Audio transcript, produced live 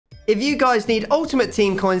if you guys need Ultimate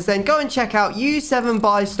Team coins, then go and check out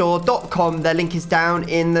u7buystore.com. Their link is down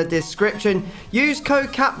in the description. Use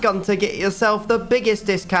code CAPGUN to get yourself the biggest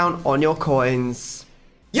discount on your coins.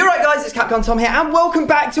 You're right, guys, it's Capgun Tom here, and welcome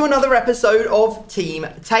back to another episode of Team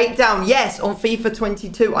Takedown. Yes, on FIFA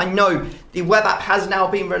 22, I know the web app has now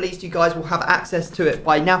been released. You guys will have access to it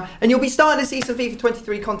by now, and you'll be starting to see some FIFA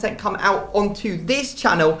 23 content come out onto this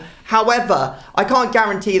channel. However, I can't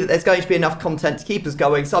guarantee that there's going to be enough content to keep us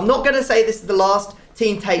going, so I'm not going to say this is the last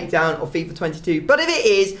Team Takedown of FIFA 22, but if it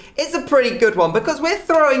is, it's a pretty good one because we're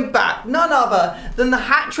throwing back none other than the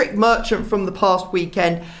hat-trick merchant from the past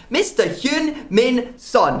weekend, Mr. Heung-min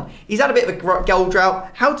Son. He's had a bit of a goal drought.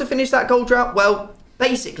 How to finish that goal drought? Well,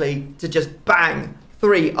 basically to just bang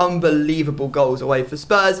 3 unbelievable goals away for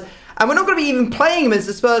Spurs. And we're not going to be even playing him as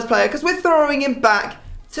a Spurs player because we're throwing him back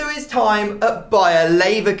to his time at Bayer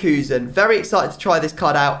Leverkusen. Very excited to try this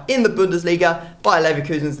card out in the Bundesliga. Bayer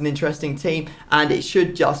Leverkusen is an interesting team, and it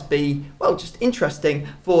should just be, well, just interesting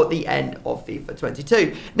for the end of FIFA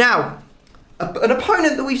 22. Now, an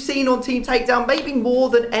opponent that we've seen on Team Takedown maybe more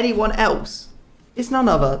than anyone else is none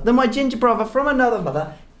other than my ginger brother from another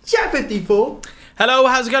mother, Jack54. Hello,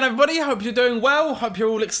 how's it going, everybody? Hope you're doing well. Hope you're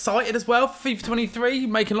all excited as well for FIFA 23,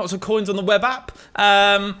 making lots of coins on the web app.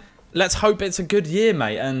 Let's hope it's a good year,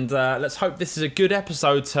 mate, and let's hope this is a good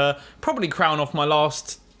episode to probably crown off my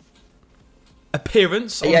last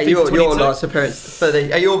appearance on FIFA 22. Your last appearance for the.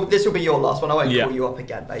 This will be your last one. I won't call you up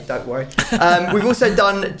again, mate. Don't worry. We've also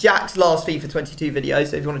done Jack's last FIFA 22 video,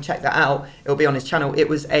 so if you want to check that out, it'll be on his channel. It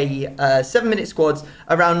was a 7-minute squads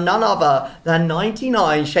around none other than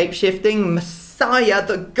 99 shape-shifting Messiah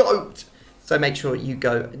the GOAT. So make sure you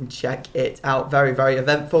go and check it out. Very, very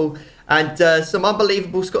eventful. And some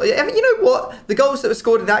unbelievable scores. You know what? The goals that were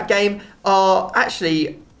scored in that game are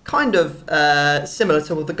actually kind of similar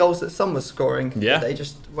to the goals that Son was scoring. Yeah. They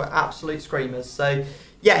just were absolute screamers. So,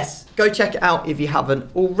 yes, go check it out if you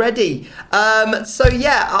haven't already. So,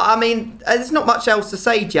 yeah, I mean, there's not much else to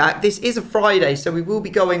say, Jack. This is a Friday, so we will be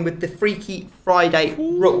going with the Freaky Friday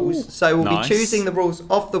rules. So we'll be choosing the rules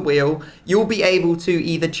off the wheel. You'll be able to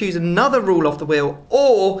either choose another rule off the wheel,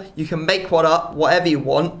 or you can make one up, whatever you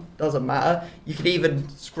want. Doesn't matter. You can even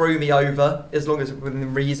screw me over as long as it's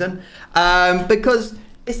within reason. Because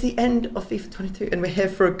it's the end of FIFA 22 and we're here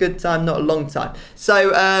for a good time, not a long time.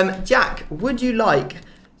 So, Jack, would you like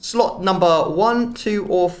slot number 1, 2,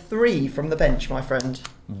 or 3 from the bench, my friend?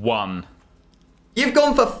 1. You've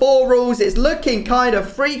gone for 4 rules. It's looking kind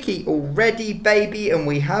of freaky already, baby, and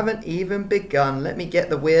we haven't even begun. Let me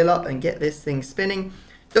get the wheel up and get this thing spinning.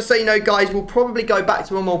 Just so you know, guys, we'll probably go back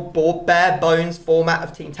to a more bare bones format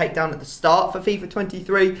of Team Takedown at the start for FIFA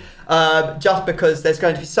 23, just because there's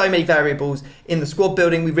going to be so many variables in the squad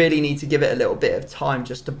building. We really need to give it a little bit of time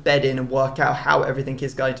just to bed in and work out how everything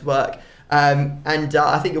is going to work.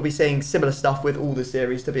 I think you'll be seeing similar stuff with all the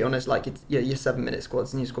series, to be honest, like it's, your 7-minute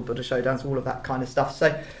squads and your squad builder showdowns, all of that kind of stuff.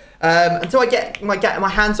 So until I get my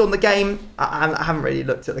hands on the game, I haven't really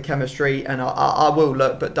looked at the chemistry, and I will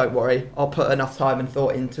look, but don't worry, I'll put enough time and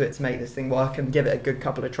thought into it to make this thing work and give it a good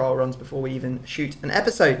couple of trial runs before we even shoot an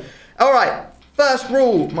episode. All right, first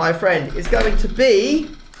rule, my friend, is going to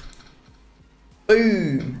be,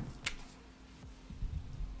 boom,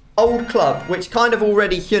 old club, which kind of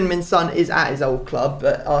already Heung-min Son is at his old club,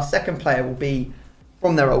 but our second player will be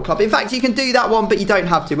from their old club. In fact, you can do that one, but you don't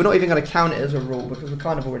have to. We're not even going to count it as a rule because we're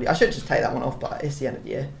kind of already... I should just take that one off, but it's the end of the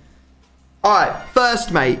year. All right,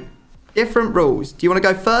 first, mate. Different rules. Do you want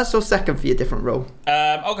to go first or second for your different rule?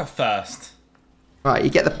 I'll go first. All right, you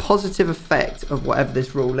get the positive effect of whatever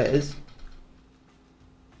this rule is.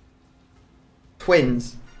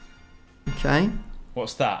 Twins. Okay.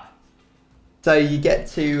 What's that? So you get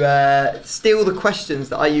to steal the questions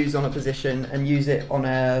that I use on a position and use it on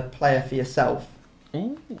a player for yourself.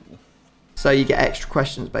 Ooh. So you get extra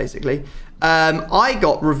questions, basically. I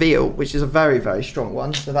got reveal, which is a very, very strong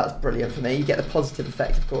one. So that's brilliant for me. You get the positive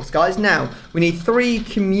effect, of course, guys. Now, we need 3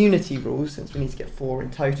 community rules, since we need to get 4 in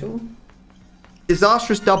total.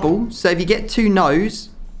 Disastrous double. So if you get 2 no's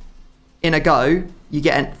in a go, you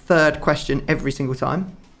get a 3rd question every single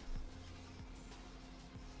time.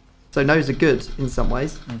 So no's are good in some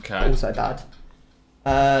ways. Okay. Also bad.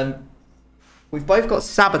 We've both got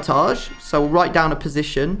sabotage, so we'll write down a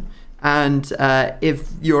position, and if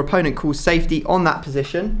your opponent calls safety on that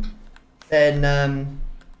position, then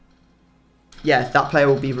yeah, that player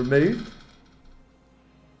will be removed.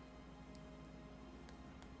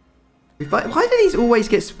 Why do these always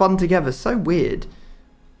get spun together? So weird.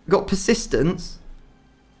 We've got persistence,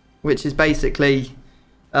 which is basically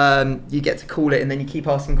you get to call it, and then you keep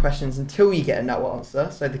asking questions until you get a no answer.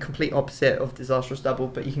 So the complete opposite of disastrous double,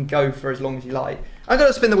 but you can go for as long as you like. I'm going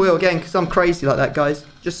to spin the wheel again because I'm crazy like that, guys.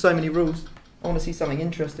 Just so many rules. I want to see something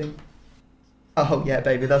interesting. Oh, yeah,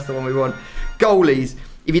 baby, that's the one we want. Goalies.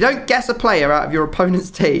 If you don't guess a player out of your opponent's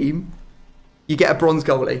team, you get a bronze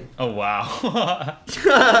goalie. Oh, wow.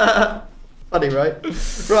 Funny, right?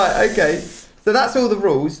 Right, okay. So that's all the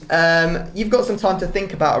rules. You've got some time to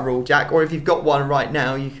think about a rule, Jack, or if you've got one right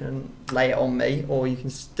now, you can lay it on me, or you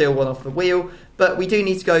can steal one off the wheel. But we do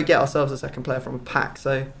need to go get ourselves a second player from a pack,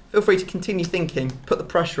 so feel free to continue thinking. Put the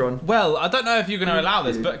pressure on. Well, I don't know if you're going to allow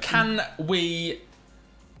this, but can we,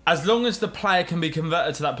 as long as the player can be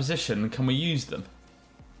converted to that position, can we use them?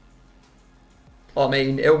 I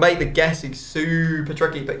mean, it'll make the guessing super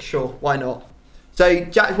tricky, but sure, why not? So,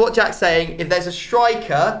 Jack, what Jack's saying, if there's a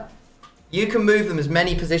striker, you can move them as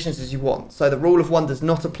many positions as you want. So the rule of one does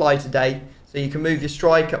not apply today. So you can move your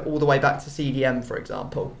striker all the way back to CDM, for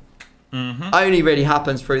example. Only really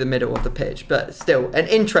happens through the middle of the pitch, but still, an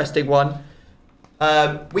interesting one.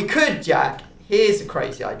 We could, Jack, here's a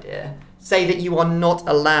crazy idea, say that you are not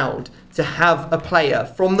allowed to have a player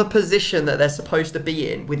from the position that they're supposed to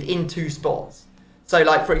be in within 2 spots. So,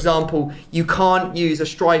 like, for example, you can't use a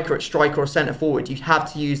striker at striker or centre forward. You'd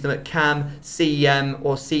have to use them at cam, CEM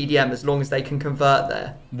or CDM as long as they can convert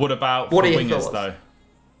there. What about for wingers, though?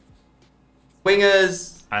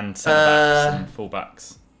 Wingers... And centre-backs and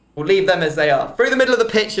full-backs. We'll leave them as they are. Through the middle of the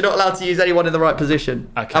pitch, you're not allowed to use anyone in the right position.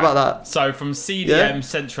 Okay. How about that? So, from CDM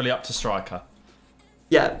centrally up to striker.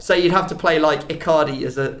 Yeah, so you'd have to play, like, Icardi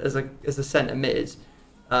as a centre mid.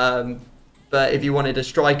 But if you wanted a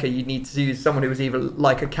striker, you'd need to use someone who was either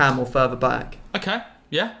like a cam or further back. Okay,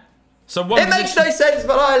 yeah. So one. It makes no sense,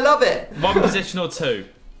 but I love it. One position or 2?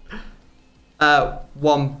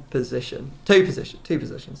 One position. 2 positions. 2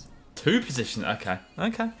 positions. 2 positions. Okay.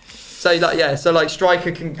 Okay. So like so like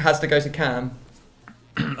striker has to go to cam.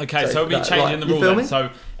 Okay, so we'll be changing the rule then. So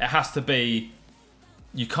it has to be.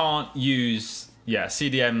 You can't use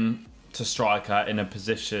CDM to striker in a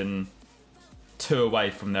position 2 away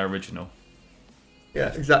from their original.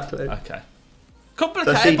 Yeah, exactly. Okay.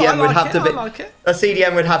 Complicated, so CDM would have to be, I like it. A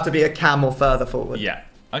CDM would have to be a cam or further forward. Yeah.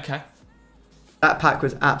 Okay. That pack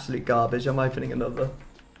was absolute garbage. I'm opening another.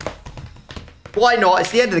 Why not?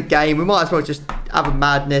 It's the end of the game. We might as well just have a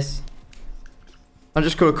madness. I'm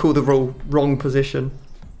just going to call the rule wrong position.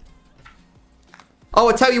 Oh,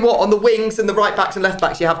 I tell you what. On the wings and the right backs and left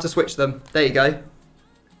backs, you have to switch them. There you go.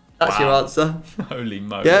 That's your answer. Holy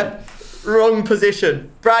moly. Yeah. Wrong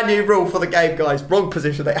position. Brand new rule for the game, guys. Wrong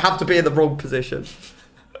position. They have to be in the wrong position.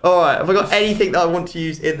 All right. Have I got anything that I want to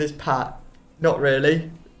use in this pack? Not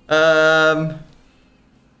really. Flippin'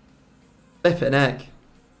 heck.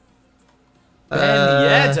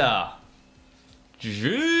 Ben Yedder.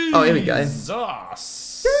 Oh, here we go.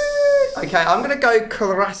 Jesus. Okay, I'm going to go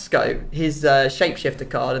Carrasco, his shapeshifter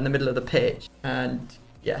card in the middle of the pitch. And,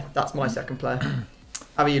 yeah, that's my second player.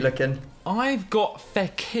 How are you looking? I've got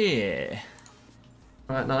Fekir.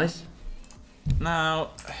 All right, nice.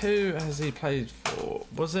 Now, who has he played for?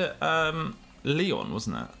 Was it Leon,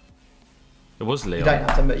 wasn't it? It was Leon.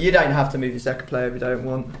 You don't have to move your second player if you don't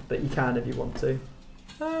want, but you can if you want to.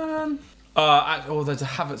 There's a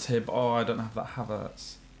Havertz here, but I don't have that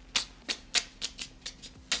Havertz.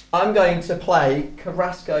 I'm going to play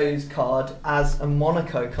Carrasco's card as a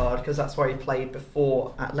Monaco card because that's where he played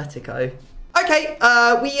before Atletico. Okay,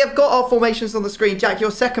 we have got our formations on the screen. Jack,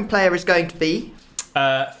 your second player is going to be?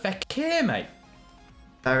 Fekir, mate.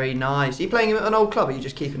 Very nice. Are you playing him at an old club or are you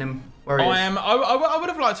just keeping him where he is? I would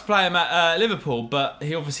have liked to play him at Liverpool, but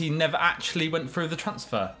he obviously never actually went through the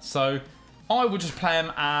transfer. So I would just play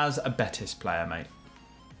him as a Betis player, mate.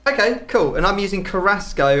 Okay, cool. And I'm using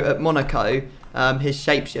Carrasco at Monaco, his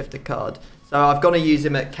shapeshifter card. So I've got to use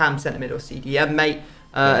him at cam, centre mid or CDM, mate.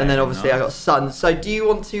 And then obviously nice. I got Sun. So do you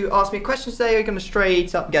want to ask me a question today or are you going to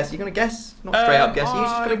straight up guess? Are you going to guess? Not straight up guess. Are you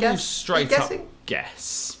just going to guess? Straight up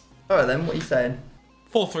guess. Alright then, what are you saying?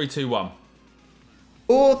 4-3-2-1.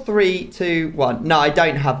 4-3-2-1. No, I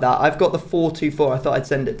don't have that. I've got the 4-2-4. I thought I'd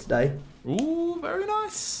send it today. Ooh, very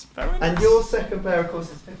nice. Very nice. And your second player, of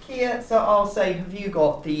course, is Fekir. So I'll say, have you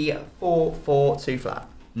got the 4-4-2 flat?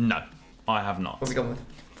 No, I have not. What have we gone with?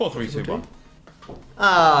 4-3-2-1.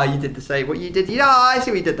 Ah, you did the same. What you did? Yeah, I see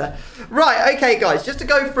what you did there. Right, okay, guys. Just to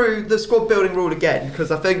go through the squad building rule again,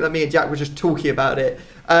 because I think that me and Jack were just talking about it.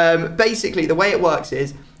 Basically, the way it works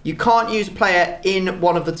is you can't use a player in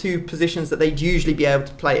one of the two positions that they'd usually be able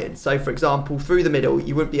to play in. So, for example, through the middle,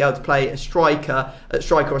 you wouldn't be able to play a striker or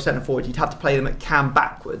a centre forward. You'd have to play them at cam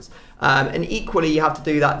backwards. And equally, you have to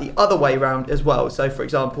do that the other way around as well. So, for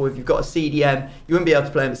example, if you've got a CDM, you wouldn't be able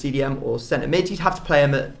to play them at CDM or centre mid. You'd have to play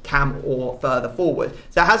them at cam or further forward.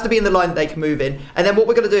 So it has to be in the line that they can move in. And then what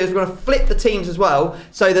we're going to do is we're going to flip the teams as well,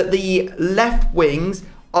 so that the left wings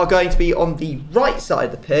are going to be on the right side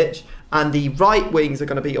of the pitch, and the right wings are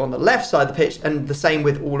going to be on the left side of the pitch, and the same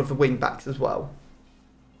with all of the wing backs as well.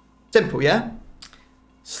 Simple, yeah?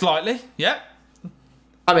 Slightly, yeah.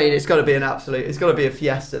 I mean, it's got to be it's got to be a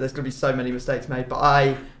fiesta. There's going to be so many mistakes made, but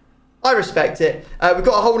I respect it. We've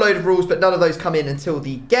got a whole load of rules, but none of those come in until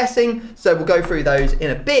the guessing, so we'll go through those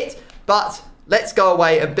in a bit. But let's go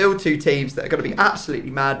away and build two teams that are going to be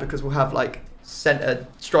absolutely mad, because we'll have like centre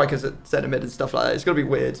strikers at centre mid and stuff like that. It's going to be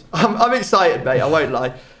weird. I'm excited, mate. I won't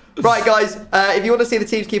lie. Right, guys, if you want to see the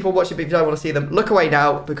teams, keep on watching, but if you don't want to see them, look away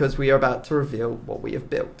now, because we are about to reveal what we have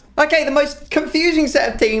built. Okay, the most confusing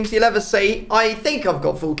set of teams you'll ever see. I think I've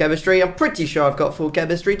got full chemistry. I'm pretty sure I've got full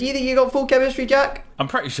chemistry. Do you think you got full chemistry, Jack? I'm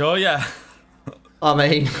pretty sure, yeah. I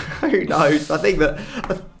mean, who knows? I think that,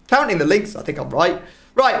 counting the links, I think I'm right.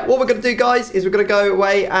 Right, what we're going to do, guys, is we're going to go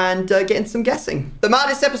away and get into some guessing. The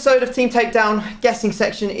maddest episode of Team Takedown guessing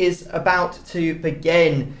section is about to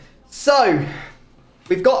begin. So,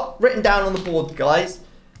 we've got written down on the board, guys,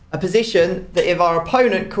 a position that if our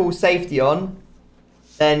opponent calls safety on,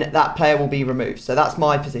 then that player will be removed. So that's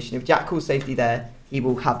my position. If Jack calls safety there, he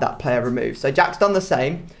will have that player removed. So Jack's done the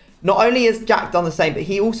same. Not only has Jack done the same, but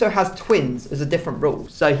he also has twins as a different rule.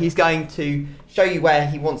 So he's going to show you where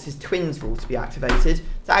he wants his twins rule to be activated.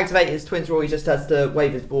 To activate his twins rule, he just has to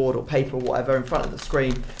wave his board or paper or whatever in front of the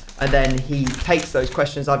screen. And then he takes those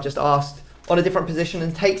questions I've just asked on a different position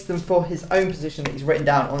and takes them for his own position that he's written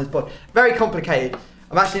down on his board. Very complicated.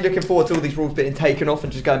 I'm actually looking forward to all these rules being taken off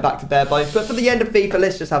and just going back to bare bones. But for the end of FIFA,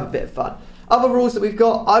 let's just have a bit of fun. Other rules that we've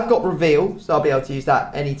got, I've got reveal, so I'll be able to use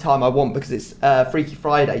that anytime I want, because it's Freaky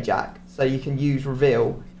Friday, Jack. So you can use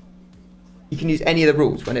reveal. You can use any of the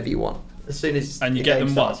rules whenever you want, as soon as and you get them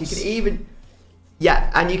starts. once. You can even,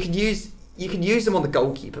 yeah, and you can use them on the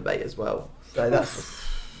goalkeeper bait as well. So that's.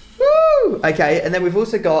 Woo! Okay, and then we've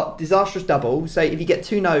also got disastrous double. So if you get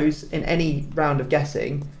 2 no's in any round of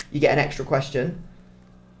guessing, you get an extra question.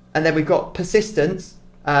 And then we've got persistence,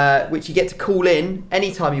 which you get to call in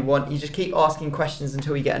anytime you want. You just keep asking questions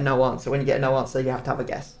until you get a no answer. When you get a no answer, you have to have a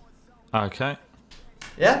guess. Okay.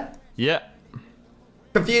 Yeah? Yeah.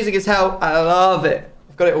 Confusing as hell. I love it.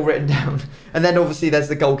 I've got it all written down. And then obviously there's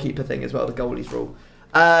the goalkeeper thing as well, the goalies rule.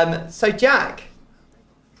 So Jack,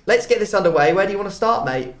 let's get this underway. Where do you want to start,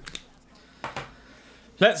 mate?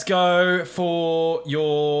 Let's go for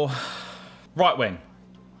your right wing.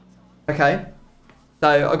 Okay.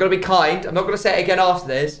 So I've got to be kind. I'm not going to say it again after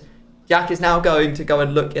this. Jack is now going to go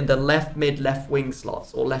and look in the left mid, left wing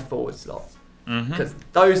slots or left forward slots. Because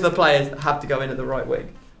those are the players that have to go in at the right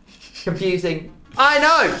wing. Confusing. I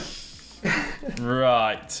know.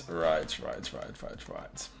 Right.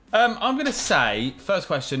 I'm going to say, first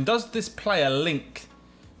question, does this player link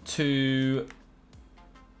to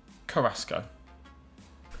Carrasco?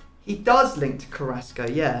 He does link to Carrasco,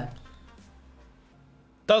 yeah.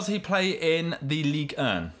 Does he play in the Ligue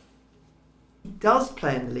 1? He does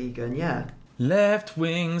play in the Ligue 1, yeah. Left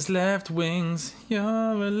wings, you're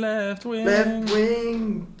a left wing. Left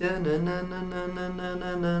wing.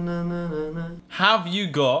 Have you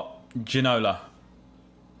got Ginola?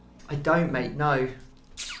 I don't, mate, no.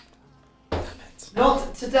 Damn it.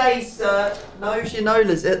 Not today, sir. No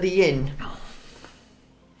Ginolas at the inn.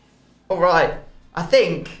 Alright, I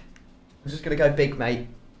think I'm just going to go big, mate.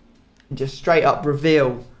 And just straight up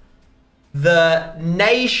reveal the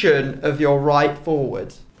nation of your right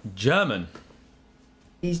forward. German.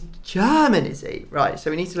 He's German, is he? Right,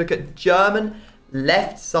 so we need to look at German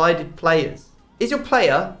left-sided players. Is your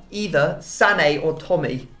player either Sané or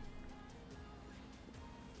Tommy?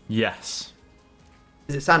 Yes.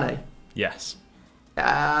 Is it Sané? Yes.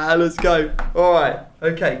 Ah, let's go. All right.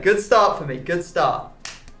 Okay, good start for me. Good start.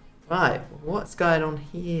 Right, what's going on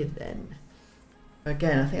here then?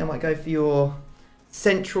 Again, I think I might go for your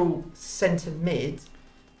central centre mid.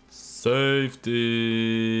 Safety.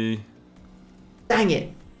 Dang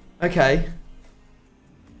it. Okay.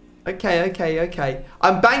 Okay.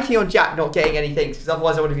 I'm banking on Jack not getting anything, because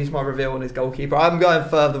otherwise I would have used my reveal on his goalkeeper. I'm going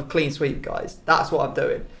for the clean sweep, guys. That's what I'm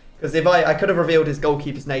doing. Because if I could have revealed his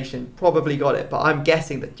goalkeeper's nation, probably got it, but I'm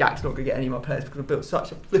guessing that Jack's not going to get any of my players because I've built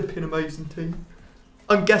such a flipping amazing team.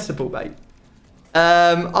 Unguessable, mate.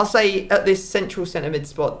 I'll say at this central centre mid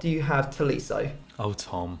spot, do you have Tolisso? Oh,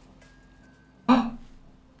 Tom.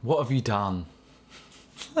 What have you done?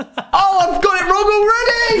 Oh, I've got it wrong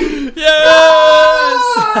already! Yes!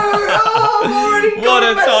 Oh, I've already got What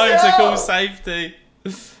a it messed time to up. call safety.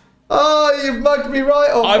 Oh, you've mugged me right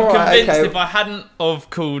off. I'm Alright, convinced okay. if I hadn't have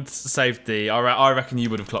called safety, I reckon you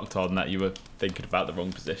would have clocked on that you were thinking about the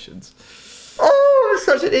wrong positions. Oh, I'm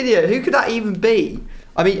such an idiot. Who could that even be?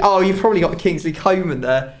 I mean, oh, you've probably got Kingsley Coman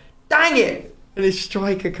there. Dang it! And his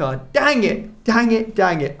striker card. Dang it! Dang it!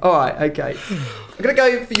 Dang it! All right, okay. I'm gonna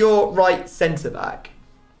go for your right centre back,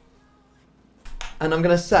 and I'm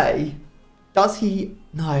gonna say, does he?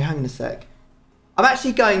 No, hang on a sec. I'm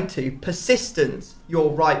actually going to persistence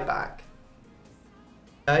your right back.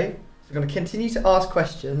 Okay, so I'm going to continue to ask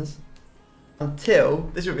questions until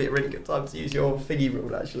this would be a really good time to use your thingy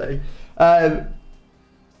rule. Actually, I'm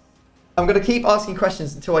going to keep asking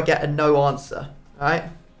questions until I get a no answer. All right.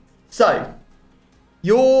 So,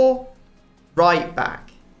 your right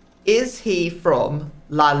back, is he from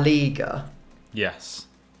La Liga? Yes.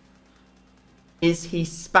 Is he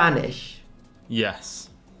Spanish? Yes.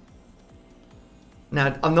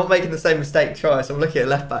 Now, I'm not making the same mistake twice. I'm looking at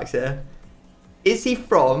left backs here. Is he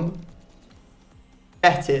from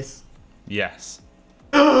Betis? Yes.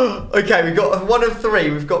 Okay, we've got one of three.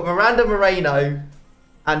 We've got Miranda Moreno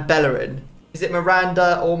and Bellerin. Is it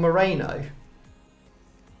Miranda or Moreno?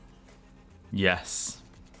 Yes.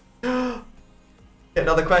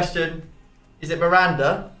 Another question. Is it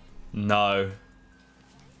Miranda? No.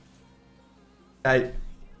 Okay.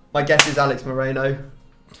 My guess is Alex Moreno.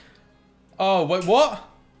 Oh, wait, what?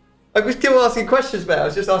 I was still asking questions, mate. I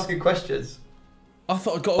was just asking questions. I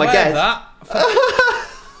thought I got My away guess. with that.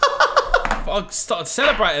 I started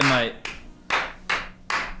celebrating, mate.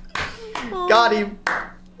 Got him.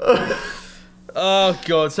 Oh,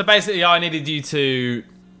 God. So basically, I needed you to...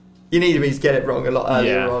 You needed me to get it wrong a lot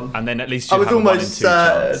earlier on. And then at least I you was have a 1 in 2 almost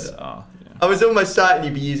certain. chance. Oh, yeah. I was almost certain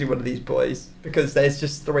you'd be using one of these boys because there's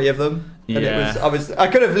just three of them. And Yeah. I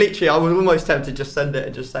could have literally, I was almost tempted to just send it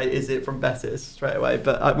and just say, is it from Betis straight away?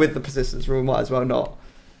 But with the persistence rule, might as well not.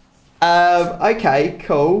 Okay,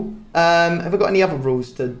 cool. Have I got any other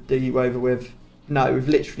rules to do you over with? No, we've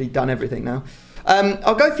literally done everything now.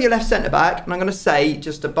 I'll go for your left centre back, and I'm going to say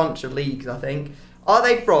just a bunch of leagues, I think. Are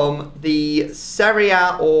they from the Serie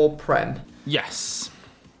A or Prem? Yes.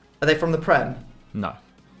 Are they from the Prem? No.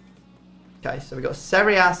 Okay, so we've got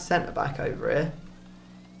Serie A centre back over here.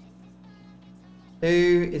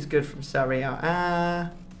 Who is good from Serie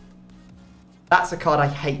A? That's a card I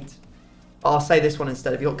hate. I'll say this one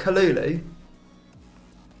instead. Have you got Kalulu?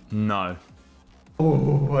 No.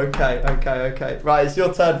 Oh, okay. Right, it's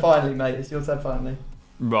your turn finally, mate. It's your turn finally.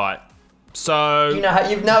 Right. So... You know how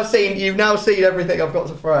you've now seen everything I've got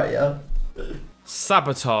to throw at you.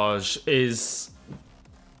 Sabotage is...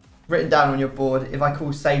 Written down on your board. If I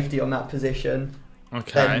call safety on that position,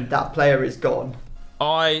 Okay. then that player is gone.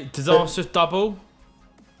 Disastrous double?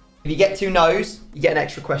 If you get 2 no's, you get an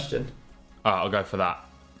extra question. Oh, I'll go for that.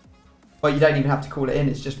 Well, you don't even have to call it in.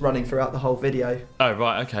 It's just running throughout the whole video. Oh,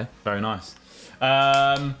 right. Okay. Very nice.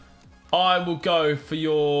 I will go for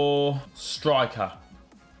your striker.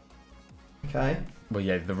 Okay. Well,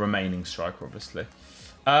 yeah, the remaining striker, obviously.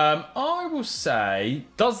 I will say,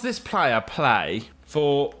 does this player play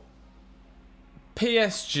for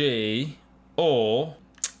PSG or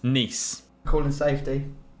Nice? Calling safety.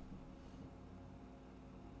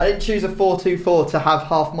 I didn't choose a 4-2-4 to have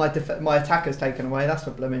half my attackers taken away. That's for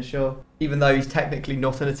blooming sure. Even though he's technically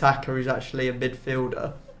not an attacker, he's actually a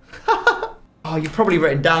midfielder. Oh, you've probably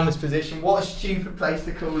written down this position. What a stupid place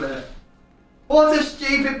to call it. What a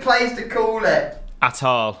stupid place to call it.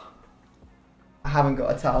 Atal. I haven't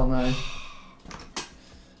got a towel, no.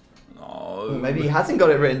 Oh, Ooh, maybe he hasn't got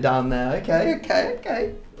it written down there.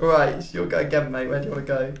 Okay. Right, so you'll go again, mate. Where do you want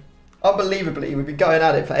to go? Unbelievably, we've been going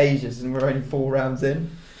at it for ages and we're only 4 rounds in.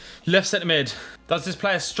 Left centre mid. Does this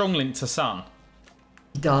play a strong link to Son?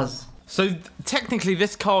 He does. So technically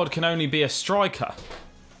this card can only be a striker.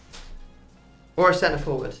 Or a centre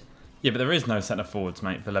forward. Yeah, but there is no centre forwards,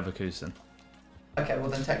 mate, for Leverkusen. Okay, well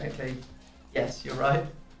then technically, yes, you're right.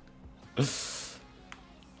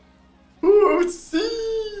 Ooh,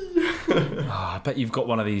 see. I bet you've got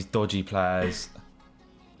one of these dodgy players.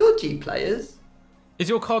 Dodgy players? Is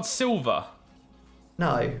your card silver?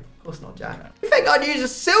 No, of course not, Jack. You think I'd use a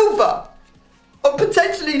silver on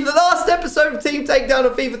potentially the last episode of Team Takedown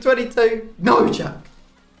of FIFA 22? No, Jack.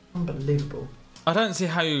 Unbelievable. I don't see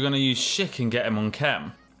how you're going to use Schick and get him on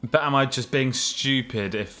chem. But am I just being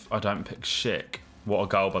stupid if I don't pick Schick? What a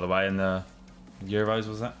goal, by the way, in the Euros,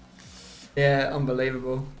 was that? Yeah,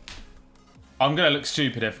 unbelievable. I'm going to look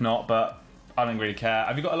stupid if not, but I don't really care.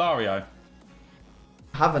 Have you got Ilario?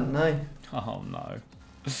 Haven't, no. Oh, no.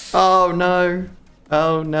 Oh no.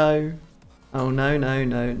 Oh no. Oh no, no,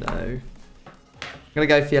 no, no. I'm going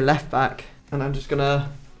to go for your left back. And I'm just going to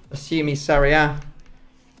assume he's Serie A.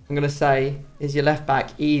 I'm going to say, is your left back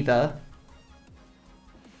either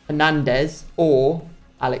Hernandez or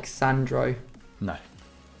Alexandro? No.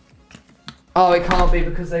 Oh, it can't be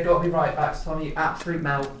because they've got to be right backs, Tom. You absolute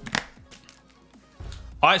melt.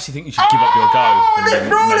 I actually think you should give up your go. Oh, this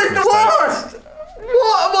rule is the worst!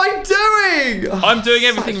 What am I doing? I'm doing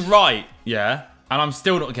everything right, yeah? And I'm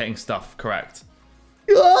still not getting stuff correct.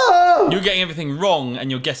 Oh. You're getting everything wrong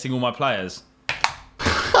and you're guessing all my players.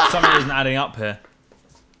 Something isn't adding up here.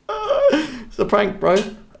 It's a prank, bro.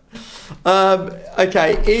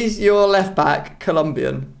 Okay, is your left back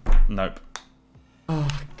Colombian? Nope. Oh,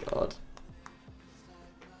 God.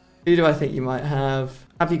 Who do I think you might have?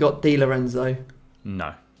 Have you got Di Lorenzo?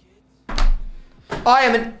 No. I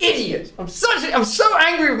am an idiot. I'm so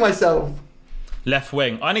angry with myself. Left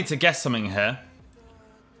wing. I need to guess something here.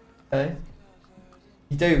 Okay.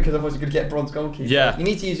 You do, because otherwise you're going to get bronze goalkeeper. Yeah. You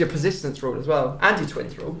need to use your persistence rule as well. And your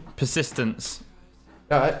twins rule. Persistence.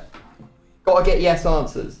 Alright. Got to get yes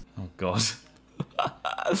answers. Oh, God.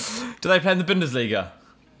 Do they play in the Bundesliga?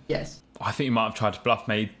 Yes. I think you might have tried to bluff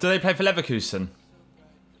me. Do they play for Leverkusen?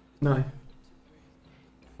 No.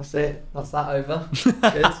 That's it. That's that over.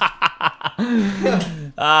 Good.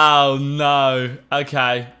 Oh, no.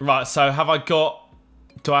 Okay. Right, so have I got...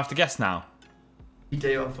 Do I have to guess now? You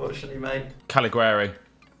do, unfortunately, mate. Caligari.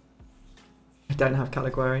 I don't have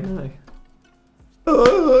Caligari, no.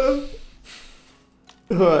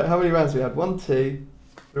 Alright, how many rounds have we had? 1, 2,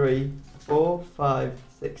 3, 4, 5,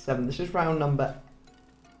 6, 7. This is round number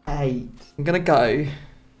 8. I'm going to go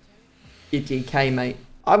your GK, mate.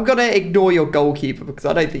 I'm going to ignore your goalkeeper because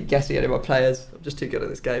I don't think guessing any of my players. I'm just too good at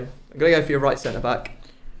this game. I'm going to go for your right centre-back.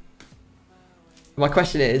 My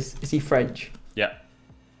question is he French? Yeah.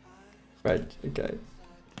 French, okay.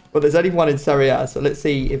 Well, there's only one in Serie A, so let's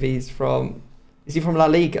see if he's from... Is he from La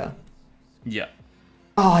Liga? Yeah.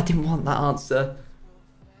 Oh, I didn't want that answer.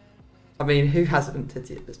 I mean, who hasn't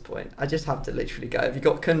Titty at this point? I just have to literally go. Have you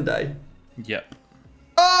got Kunde? Yep.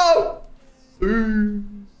 Oh! Ooh.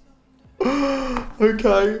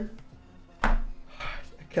 Okay.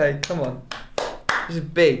 Okay, come on. This is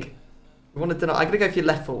big. We want to deny. I'm going to go for your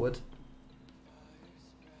left forward.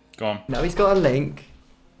 Go on. No, he's got a link.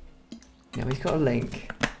 No, he's got a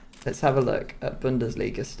link. Let's have a look at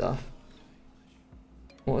Bundesliga stuff.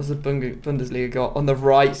 What has the Bundesliga got on the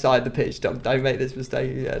right side of the pitch? Don't make this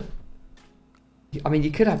mistake again. I mean,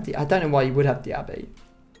 you could have... I don't know why you would have Diaby.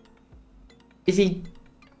 Is he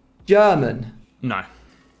German? No.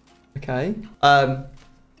 Okay.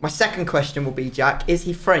 My second question will be, Jack, is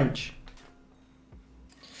he French?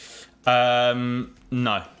 No.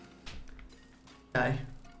 Okay.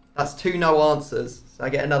 That's 2 no answers. So I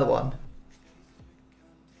get another one.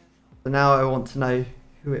 So now I want to know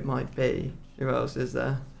who it might be. Who else is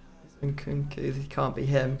there? He can't be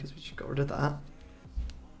him because we just got rid of that.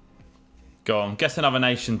 Go on. Guess another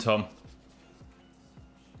nation, Tom.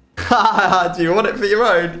 Do you want it for your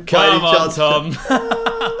own? Come on, Tom.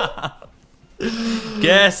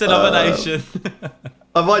 Guess another nation.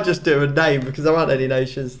 I might just do a name because there aren't any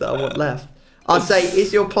nations that I want left. I'll say,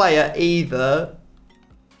 is your player either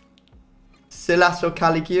Silas or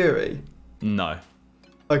Caligari? No.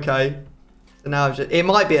 Okay. So now I've just, it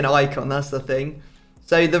might be an icon, that's the thing.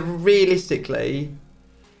 So realistically,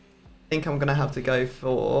 I think I'm gonna have to go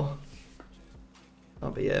for...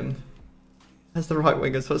 Can't be him. That's the right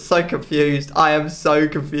winger, so I'm so confused. I am so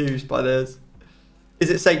confused by this. Is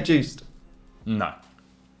it St. Just? No.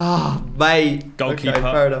 Ah, oh, mate. Goalkeeper. Okay,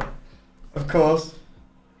 fair enough. Of course.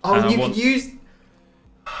 Oh, you could use...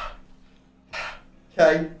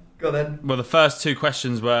 Okay, go on then. Well, the first 2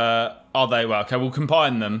 questions were, are they... Well, okay, we'll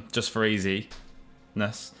combine them just for easiness.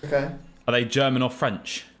 Okay. Are they German or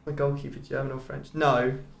French? My goalkeeper, German or French?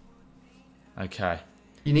 No. Okay.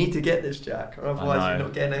 You need to get this, Jack, or otherwise you're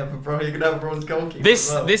not getting it. You're going to have a bronze goalkeeper.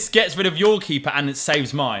 This gets rid of your keeper and it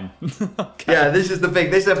saves mine. Okay. Yeah, this is a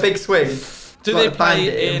big swing. Do they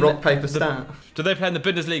play in rock paper stat? Do they play in the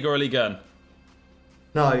Bundesliga or Ligue 1?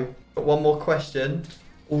 No. Got one more question.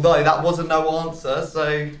 Although that was a no answer,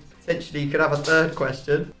 so potentially you could have a third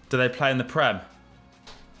question. Do they play in the Prem?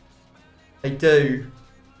 They do.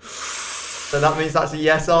 So that means that's a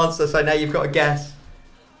yes answer. So now you've got to guess.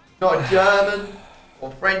 Not a German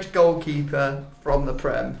or French goalkeeper from the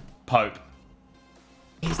Prem. Pope.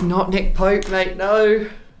 He's not Nick Pope, mate. No.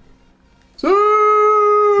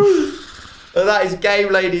 And that is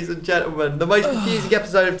game, ladies and gentlemen. The most confusing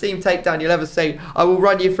episode of Team Takedown you'll ever see. I will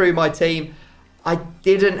run you through my team. I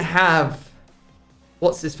didn't have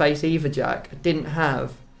what's his face either, Jack. I didn't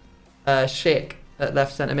have Schick at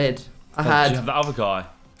left centre mid. I had. Did you have the other guy?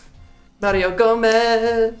 Mario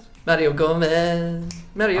Gomez. Mario Gomez.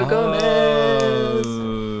 Mario Gomez.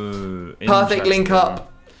 Perfect link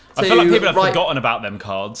up. I feel like people have forgotten about them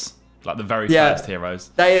cards. Like the very first heroes.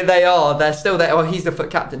 They are. They're still there. Well, he's the FUT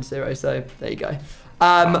captain hero, so there you go.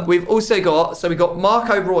 We've also got, we got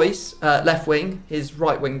Marco Reus, left wing, his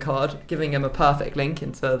right wing card, giving him a perfect link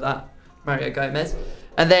into that Mario Gomez.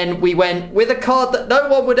 And then we went with a card that no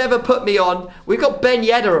one would ever put me on. We've got Ben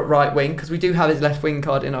Yedder at right wing, because we do have his left wing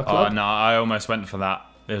card in our club. Oh, no, I almost went for that.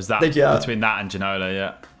 It was that, between that and Ginola,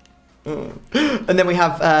 yeah. And then we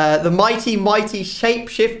have the mighty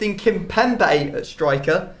shape-shifting Kimpembe at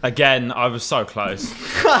striker. Again, I was so close.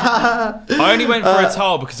 I only went for a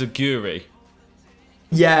tile because of Guri.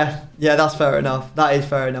 Yeah, that's fair enough. That is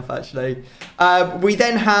fair enough, actually. We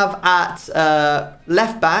then have at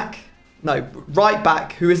right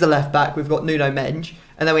back, who is the left back, we've got Nuno Mendes.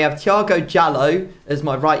 And then we have Thiago Jallo as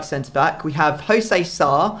my right centre-back. We have Jose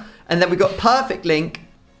Sarr. And then we've got perfect link,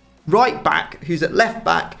 right back, who's at left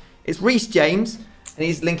back. It's Reece James, and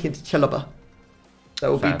he's linking to Chalobah.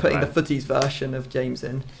 So we'll be putting the footies version of James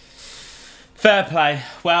in. Fair play.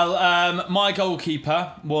 Well, my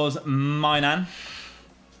goalkeeper was Mainan.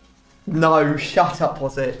 No, shut up,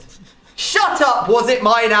 was it? Shut up, was it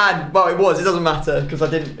Mainan? Well, it was. It doesn't matter, because I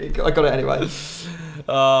got it anyway.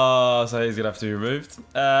 Oh, so he's going to have to be removed.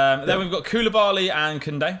 Then we've got Koulibaly and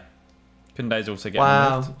Koundé. Koundé's also getting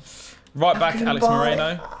removed. Right back, Alex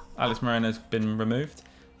Moreno. Alex Moreno's been removed.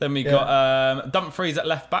 Then we got Dumfries at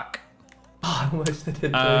left back. Oh, I almost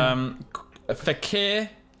did. Fekir.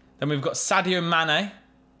 Then we've got Sadio Mane.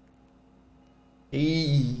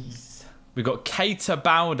 Jeez. We've got Keita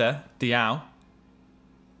Bauda Diao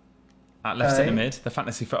at left centre mid. The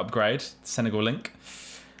fantasy foot upgrade. Senegal link.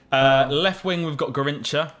 Left wing, we've got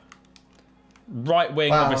Garincha. Right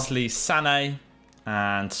wing, obviously, Sané.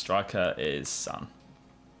 And striker is Son.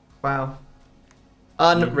 Wow.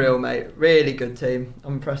 Unreal, mate. Really good team.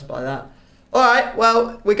 I'm impressed by that. All right,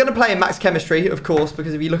 well, we're going to play in max chemistry, of course,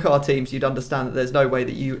 because if you look at our teams, you'd understand that there's no way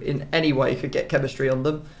that you, in any way, could get chemistry on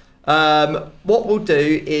them. What we'll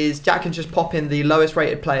do is Jack can just pop in the lowest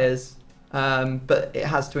rated players, but it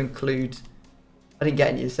has to include... I didn't get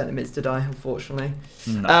any of the centre mids, did I, unfortunately?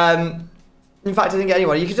 No. In fact, I didn't get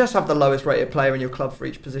anyone. You could just have the lowest rated player in your club for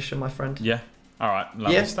each position, my friend. Yeah. All right.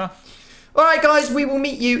 Lovely stuff. All right, guys, we will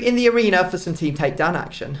meet you in the arena for some team takedown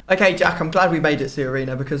action. Okay, Jack, I'm glad we made it to the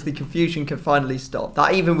arena because the confusion can finally stop.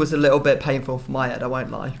 That even was a little bit painful for my head, I won't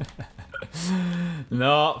lie.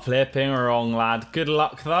 Not flipping wrong, lad. Good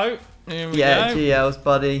luck, though. Here we go. GLs,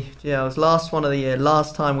 buddy. GLs. Last one of the year.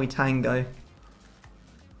 Last time we tango.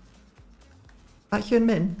 That Hyun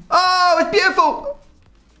Min. Oh, it's beautiful.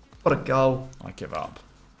 What a goal. I give up.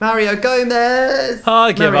 Mario Gomez!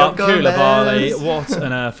 I give up, Koulibaly. What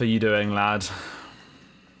on earth are you doing, lad?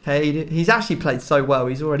 Hey, he's actually played so well.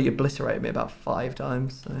 He's already obliterated me about 5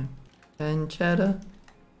 times. So, Ben Cheddar.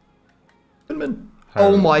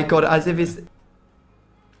 Oh my god! As if it's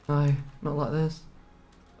no, not like this.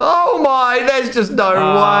 Oh my! There's just no way.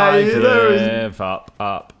 I give up.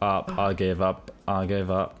 I give up. I give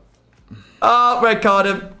up. Oh, red card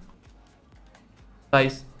him.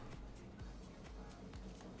 Face.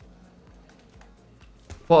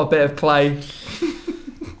 What a bit of play. It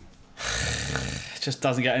just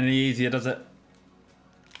doesn't get any easier, does it?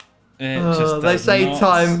 They say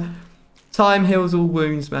time heals all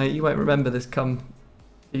wounds, mate. You won't remember this come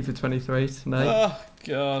FIFA 23, mate. Oh,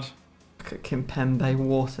 God. Look at Kimpembe,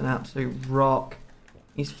 what an absolute rock.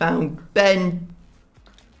 He's found Ben.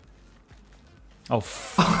 Oh,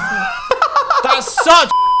 that's such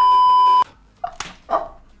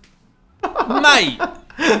mate.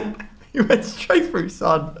 You went straight through,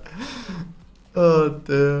 son. Oh,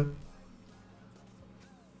 dear.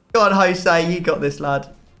 Go on, Jose. You got this,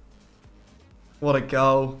 lad. What a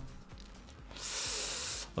goal. I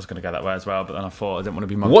was going to go that way as well, but then I thought I didn't want to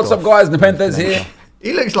be mugged What's up, guys? Nepenthes here.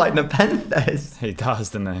 He looks like Nepenthes. He does,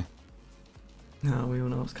 doesn't he? No, we all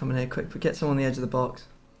know what's coming here. Quick, but get someone on the edge of the box.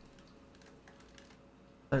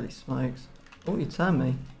 Holy smokes. Oh, you turned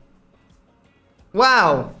me.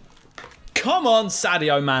 Wow. Come on,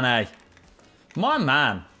 Sadio Mane. My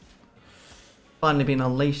man. Finally been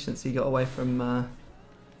unleashed since he got away from the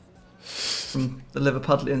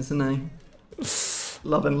Liverpudlians, isn't he?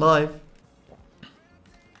 Loving life.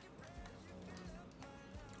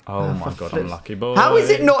 Oh my god, unlucky boy. How is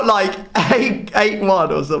it not like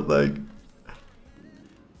 8-1 or something?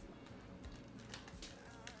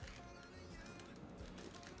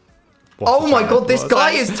 Oh my god, this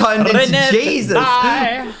guy is turned into Jesus.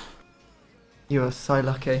 You are so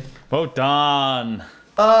lucky. Well done.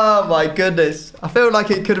 Oh my goodness. I feel like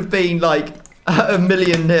it could have been like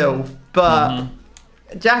 1,000,000, but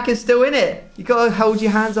Jack is still in it. You got to hold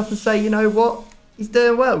your hands up and say, you know what? He's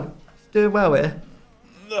doing well. He's doing well here.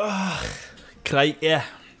 Great, yeah.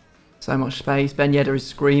 So much space. Ben Yedder is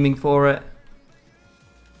screaming for it.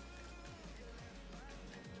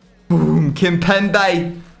 Boom.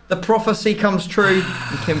 Kimpembe. The prophecy comes true. And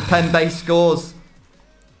Kimpembe scores.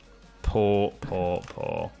 Poor.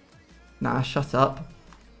 Nah, shut up.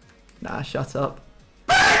 Nah, shut up.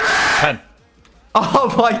 10.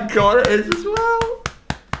 Oh my god, it is as well.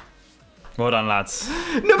 Well done, lads.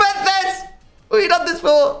 Nepenthes! What have you done this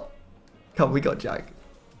for? Come on, we got Jack.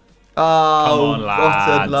 Oh, come on,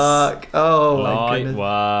 lads. rotten luck. Oh my goodness.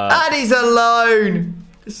 Work. And he's alone.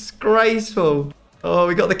 Disgraceful. Oh,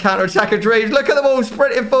 we got the counter-attack of dreams. Look at them all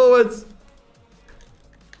sprinting forwards.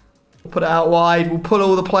 We'll put it out wide. We'll pull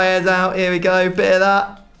all the players out. Here we go. Bit of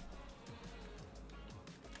that.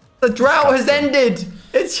 The drought has ended.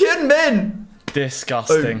 It's Hyun-min.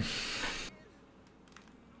 Disgusting. Boom.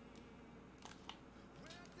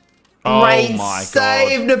 Oh Great my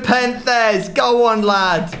save, god. Nepenthes. Go on,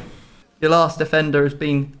 lad. Your last defender has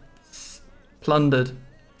been plundered.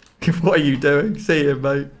 What are you doing? See him,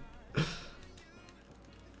 mate.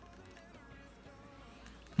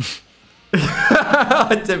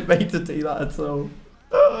 I didn't mean to do that at all.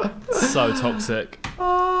 So toxic.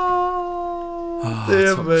 Oh,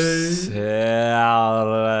 dear me.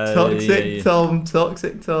 Toxic.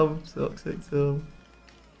 Toxic Tom.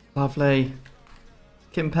 Lovely.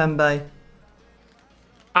 Kimpembe.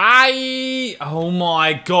 Oh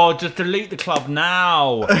my god, just delete the club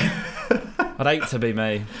now. I'd hate to be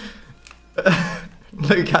me.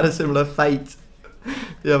 Luke had a similar fate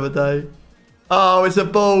the other day. Oh, it's a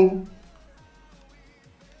ball.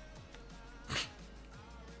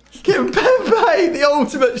 Kimpembe, the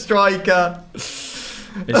ultimate striker. It's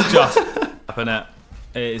just, isn't it?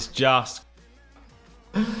 It's just.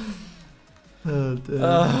 Oh, dear.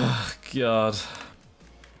 Oh, God.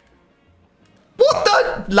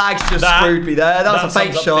 What the? Lags just screwed me there. That was a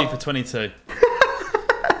fake shot. FIFA 22.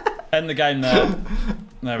 End the game there.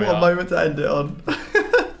 There we What a are. moment to end it on.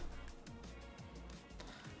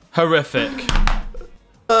 Horrific.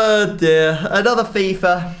 Oh dear. Another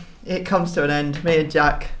FIFA. It comes to an end. Me and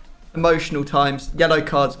Jack. Emotional times. Yellow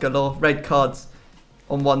cards galore. Red cards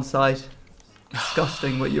on one side.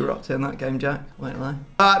 Disgusting what you were up to in that game, Jack. Wait a minute.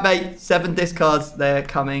 Alright, mate. 7 discards. They're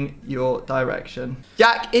coming your direction.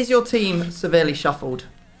 Jack, is your team severely shuffled?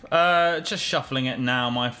 Just shuffling it now,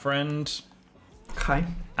 my friend. Okay.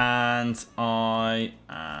 And I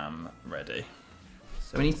am ready.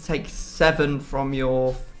 So we need to take 7 from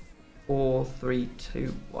your 4, 3,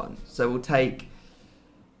 2, 1. So we'll take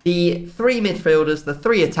the 3 midfielders, the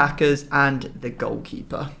 3 attackers, and the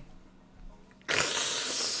goalkeeper.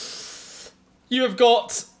 You have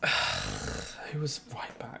got... Who was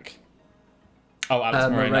right back? Oh, Alex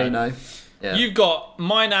Moreno. Yeah. You've got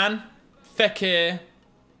Mainan, Fekir,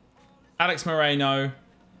 Alex Moreno,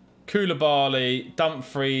 Koulibaly,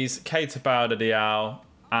 Dumfries, Keita Balde-Diao,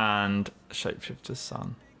 and Shapeshifter's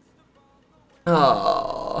son.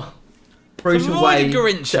 Oh, I've brutal way. avoided to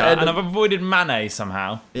Garincha, end and I've avoided Mane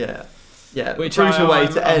somehow. Yeah, yeah. Which brutal way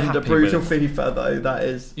I'm to end a happy brutal with. FIFA, though. That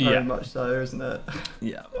is very Yeah. much so, isn't it?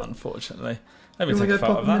 Yeah, unfortunately. Let me You take wanna a go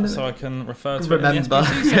photo pop of them in that a so I minute? can refer to Remember. it in the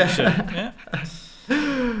SBC section. Yeah.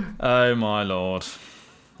 Oh my lord.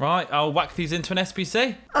 Right, I'll whack these into an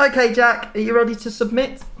SBC. Okay, Jack, are you ready to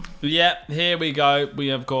submit? Yeah, here we go. We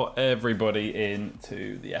have got everybody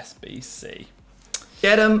into the SBC.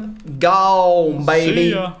 Get 'em, go,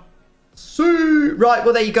 baby. See ya. Right,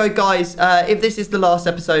 well, there you go, guys. If this is the last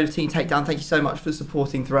episode of Team Takedown, thank you so much for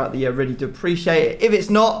supporting throughout the year. Really do appreciate it. If it's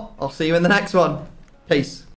not, I'll see you in the next one. Peace.